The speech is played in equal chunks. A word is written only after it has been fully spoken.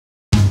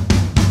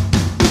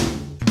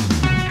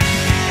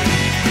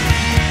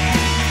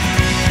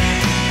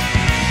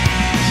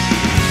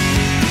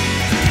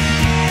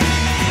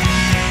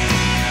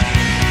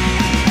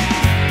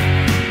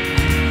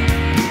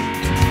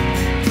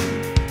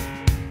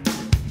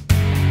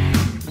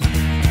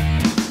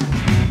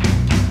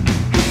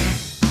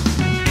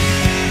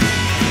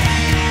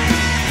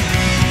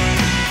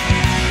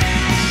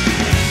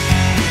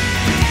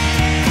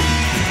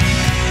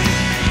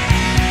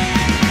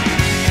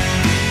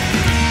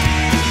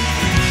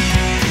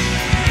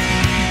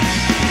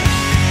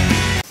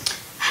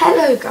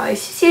Hello guys,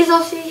 this is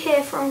Ossy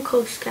here from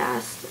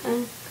Coastcast,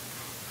 and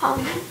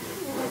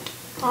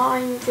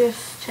I'm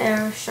just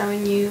here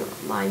showing you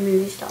my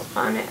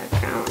MovieStarPlanet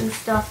account and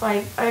stuff.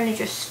 I only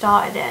just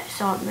started it,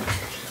 so I'm going to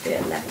be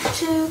at level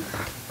 2,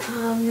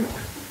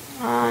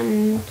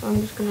 and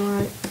I'm just going to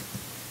write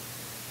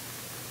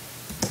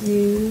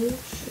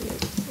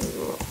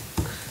rocks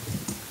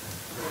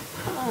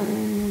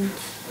and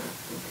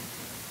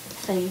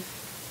save.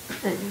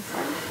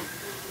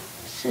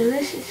 So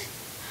this is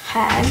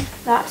Hen,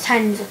 that's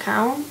Hen's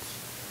account,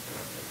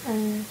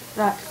 and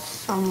that's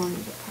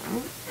someone's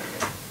account.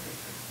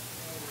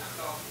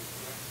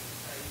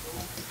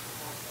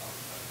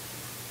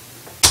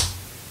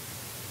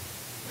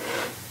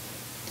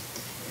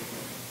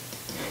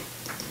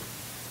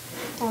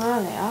 Oh,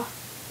 there they are.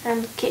 They're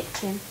in the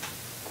kitchen.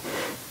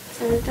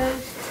 So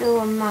those two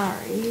are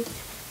married.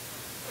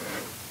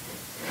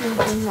 They've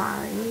been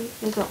married.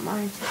 They got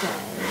married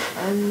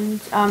today,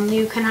 and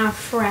you can have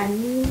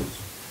friends.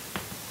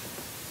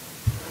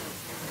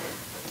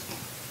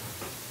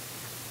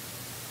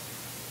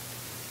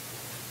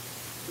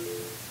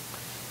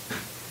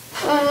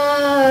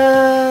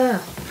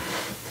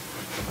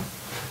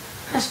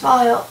 That's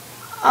file.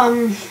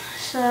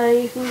 So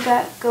you can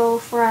get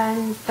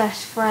girlfriends,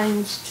 best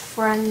friends,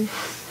 friends,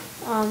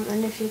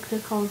 and if you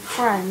click on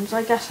friends,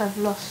 I guess I've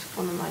lost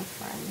one of my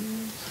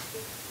friends.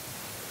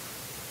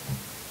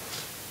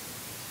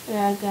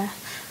 Yeah, I guess.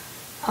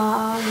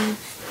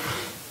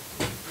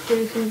 So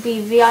you can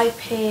be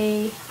VIP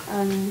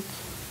and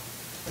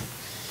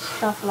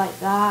stuff like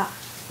that.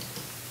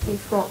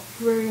 You've got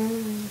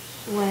rooms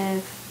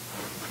with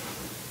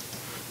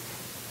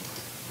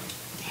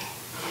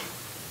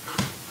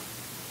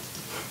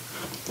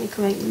you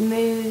can make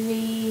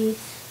movies,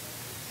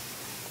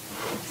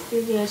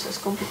 studios, there's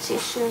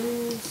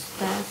competitions,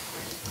 there's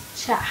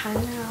chat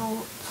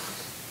hangouts,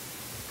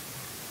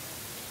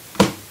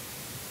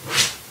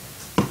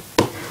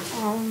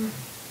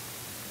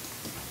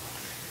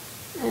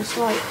 there's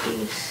like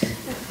these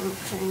different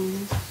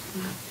things.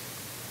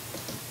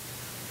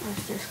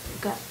 Let's just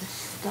get the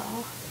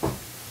stuff.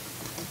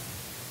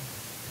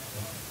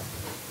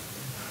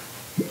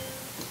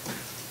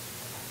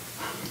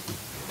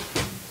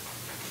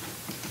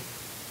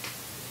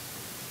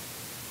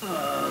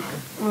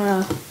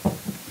 Well,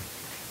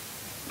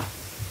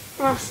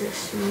 that's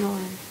just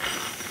annoying.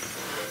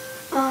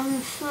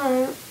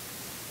 So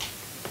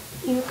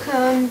you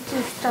can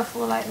do stuff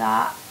all like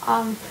that.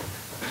 I'm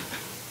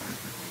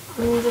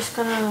just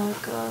gonna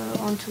go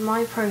onto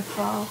my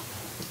profile.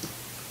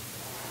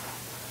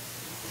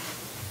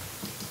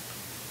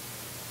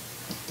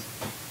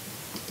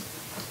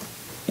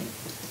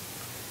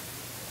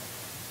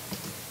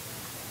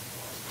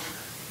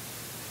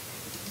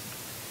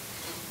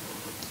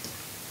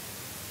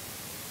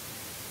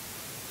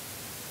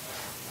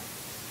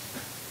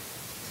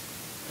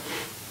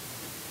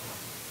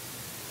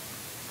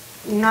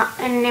 Not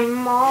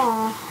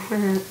anymore.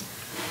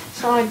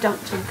 So I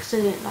dumped her because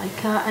I didn't like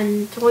her.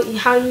 And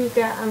how you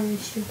get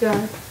is you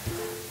go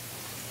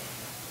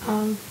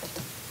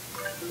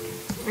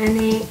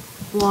any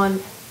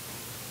one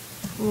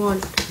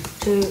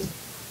to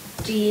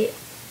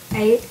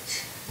D8.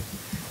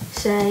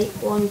 Say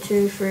 1,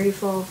 2, 3,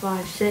 4,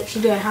 5, 6.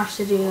 You don't have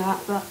to do that,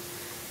 but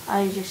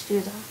I just do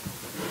that.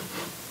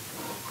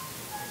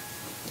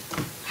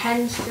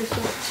 Hence just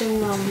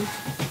watching a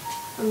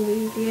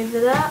movie over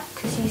there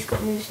because he's got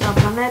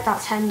MovieStarPlanet.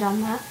 That's Hen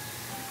down there.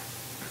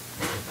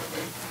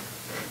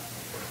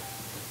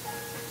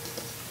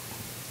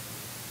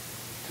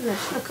 So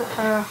let's look at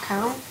her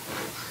account.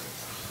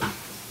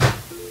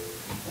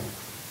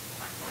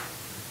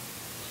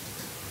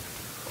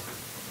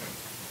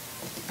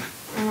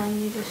 And then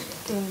you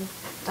just do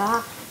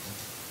that.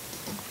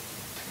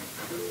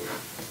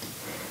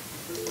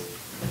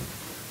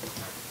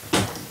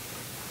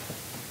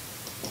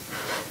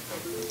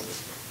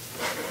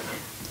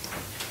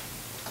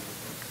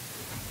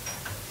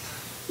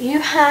 You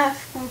have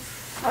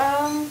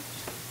confirmed.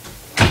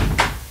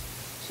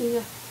 See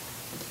ya.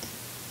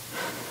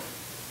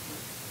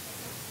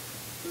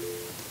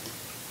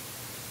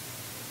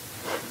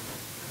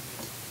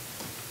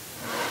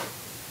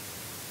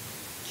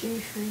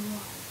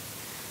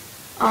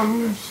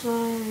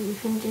 So you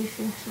can do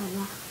things like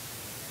that.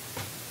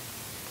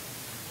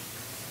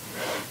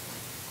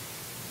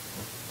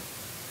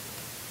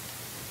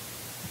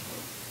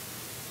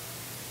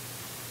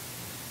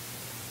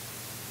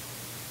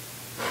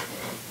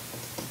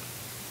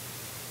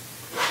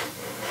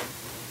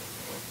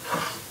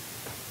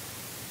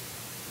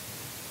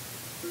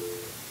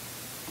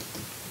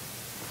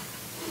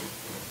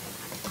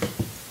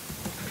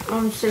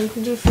 So you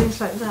can do things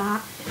like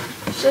that.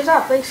 So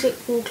that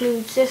basically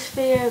concludes this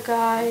video,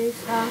 guys.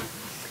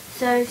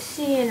 So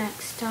see you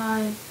next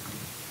time.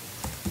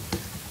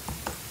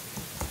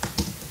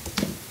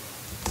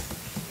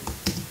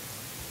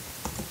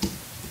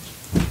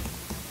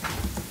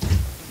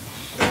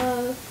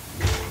 So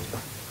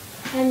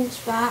Hen's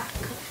back.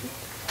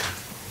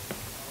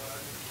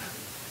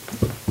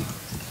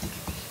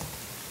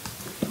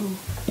 Oh.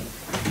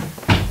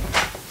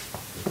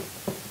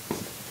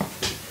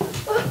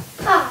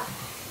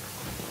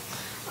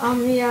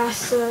 yeah,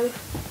 so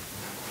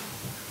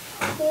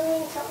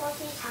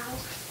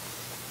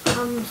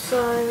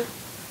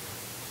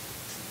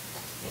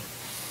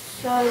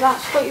so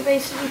that's what you're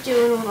basically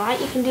doing, alright,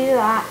 you can do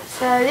that.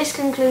 So this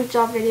concludes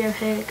our video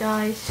here,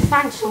 guys.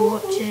 Thanks for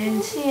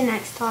watching, see you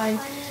next time.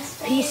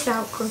 Peace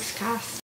out, Cubscast.